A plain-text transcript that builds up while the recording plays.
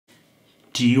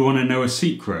Do you want to know a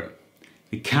secret?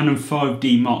 The Canon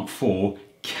 5D Mark IV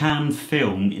can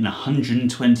film in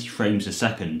 120 frames a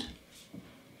second.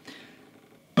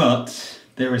 But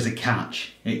there is a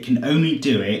catch. It can only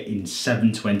do it in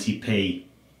 720p.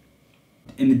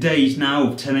 In the days now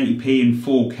of 1080p and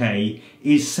 4K,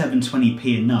 is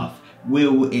 720p enough?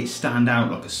 Will it stand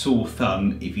out like a sore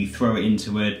thumb if you throw it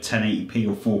into a 1080p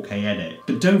or 4K edit?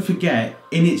 But don't forget,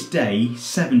 in its day,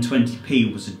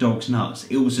 720p was a dog's nuts.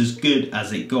 It was as good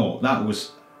as it got. That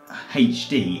was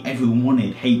HD. Everyone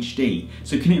wanted HD.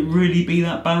 So can it really be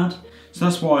that bad? So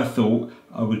that's why I thought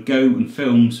I would go and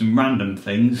film some random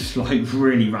things, like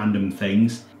really random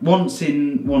things, once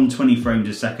in 120 frames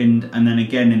a second and then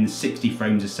again in the 60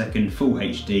 frames a second full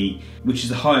HD, which is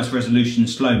the highest resolution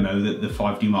slow-mo that the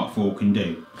 5D Mark IV can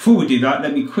do. Before we do that,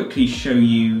 let me quickly show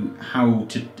you how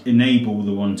to enable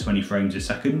the 120 frames a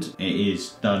second. It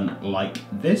is done like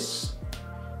this.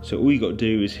 So all you got to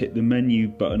do is hit the menu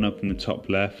button up in the top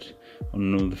left.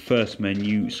 On the first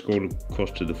menu, scroll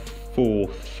across to the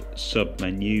fourth sub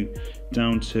menu,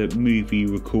 down to movie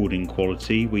recording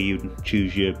quality, where you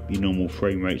choose your normal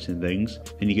frame rates and things.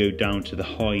 Then you go down to the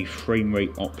high frame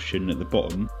rate option at the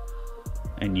bottom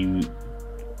and you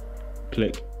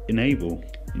click enable.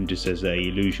 And it just says there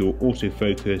you lose your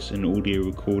autofocus and audio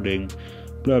recording,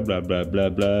 blah blah blah blah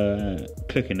blah.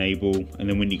 Click enable, and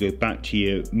then when you go back to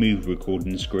your movie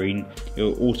recording screen, it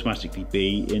will automatically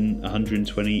be in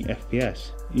 120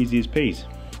 FPS. Easy as peas.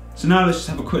 So now let's just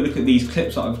have a quick look at these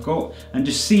clips that I've got and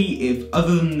just see if,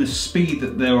 other than the speed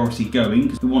that they're obviously going,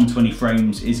 because the 120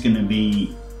 frames is going to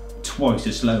be twice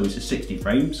as slow as the 60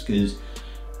 frames, because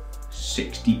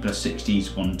 60 plus 60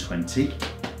 is 120.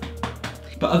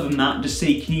 But other than that, just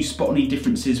see, can you spot any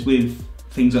differences with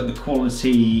things like the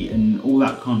quality and all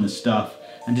that kind of stuff?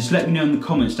 And just let me know in the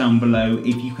comments down below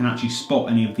if you can actually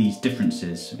spot any of these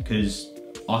differences, because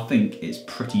I think it's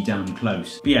pretty damn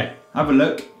close. But yeah, have a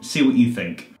look, see what you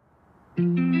think.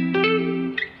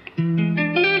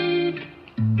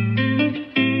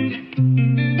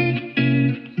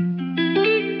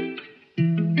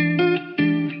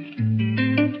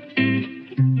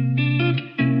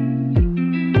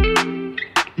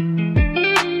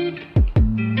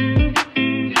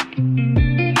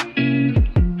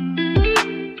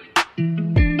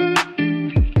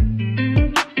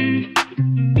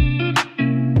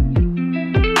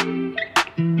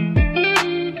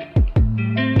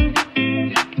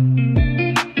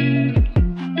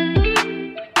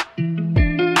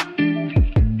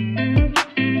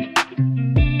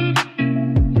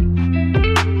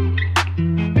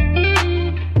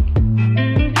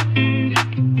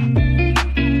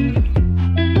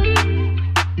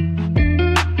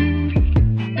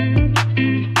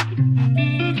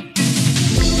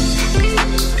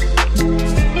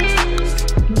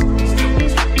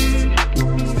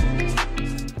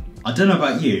 I don't know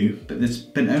about you, but there's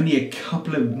been only a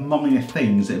couple of minor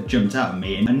things that have jumped out at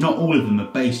me, and not all of them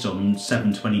are based on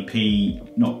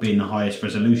 720p not being the highest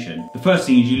resolution. The first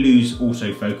thing is you lose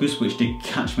autofocus, which did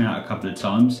catch me out a couple of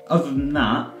times. Other than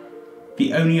that,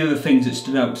 the only other things that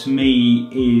stood out to me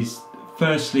is,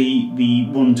 firstly, the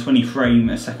 120 frame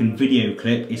a second video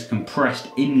clip is compressed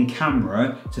in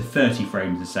camera to 30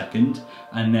 frames a second,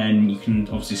 and then you can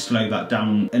obviously slow that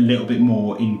down a little bit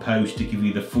more in post to give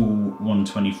you the full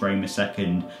 120 frame a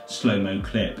second slow-mo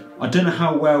clip. I don't know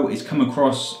how well it's come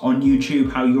across on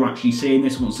YouTube, how you're actually seeing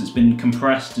this once it's been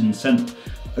compressed and sent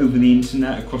over the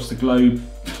internet across the globe.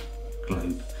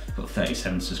 I've got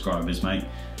 37 subscribers, mate.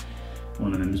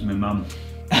 One of them is my mum.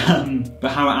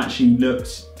 But how it actually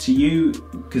looks to you,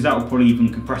 because that will probably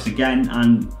even compress again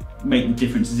and make the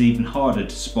differences even harder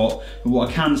to spot. But what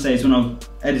I can say is, when I'm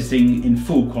editing in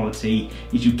full quality,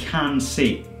 is you can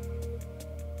see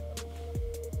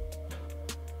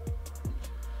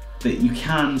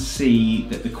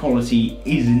that the quality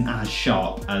isn't as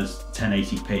sharp as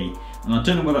 1080p. And I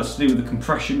don't know whether that's to do with the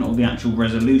compression or the actual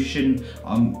resolution.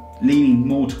 I'm leaning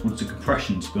more towards the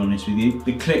compression, to be honest with you.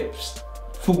 The clips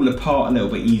fall apart a little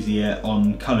bit easier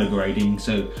on colour grading,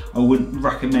 so I wouldn't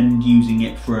recommend using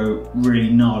it for a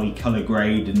really gnarly colour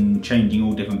grade and changing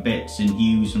all different bits and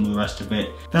hues and all the rest of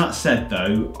it. That said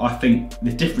though, I think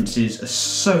the differences are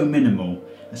so minimal,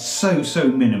 so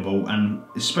minimal, and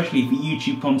especially for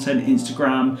YouTube content,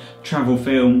 Instagram, travel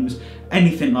films,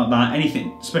 anything like that,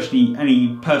 anything, especially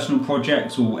any personal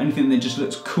projects or anything that just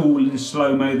looks cool in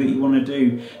slow-mo that you want to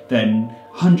do, then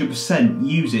 100%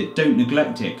 use it, don't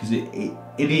neglect it, because it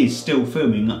is still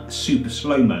filming super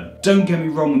slow-mo. Don't get me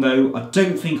wrong though, I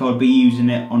don't think I'd be using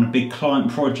it on a big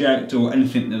client project or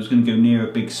anything that was going to go near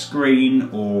a big screen,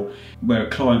 or where a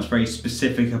client's very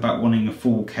specific about wanting a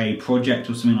 4K project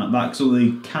or something like that, because although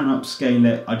you can upscale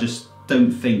it, I just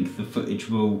don't think the footage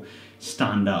will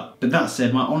stand up. But that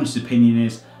said, my honest opinion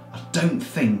is I don't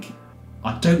think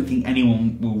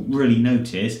anyone will really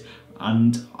notice,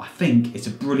 and I think it's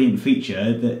a brilliant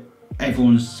feature that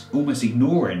everyone's almost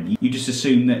ignoring. You just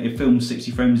assume that it films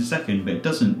 60 frames a second, but it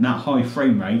doesn't. That high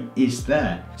frame rate is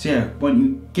there. So yeah, when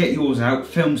you get yours out,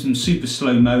 film some super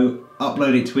slow-mo,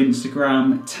 upload it to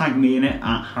Instagram, tag me in it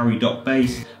at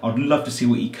harry.base. I'd love to see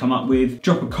what you come up with.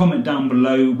 Drop a comment down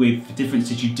below with the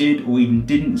differences you did or even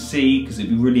didn't see, because it'd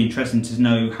be really interesting to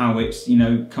know how it's, you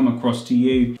know, come across to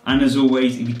you. And as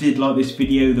always, if you did like this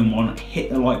video, then why not hit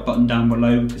the like button down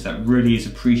below, because that really is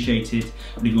appreciated.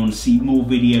 And if you want to see more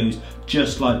videos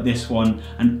just like this one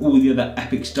and all the other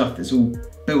epic stuff that's all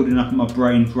building up in my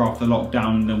brain for after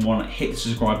lockdown, then why not hit the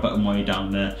subscribe button while you're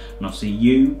down there, and I'll see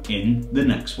you in the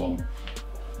next one.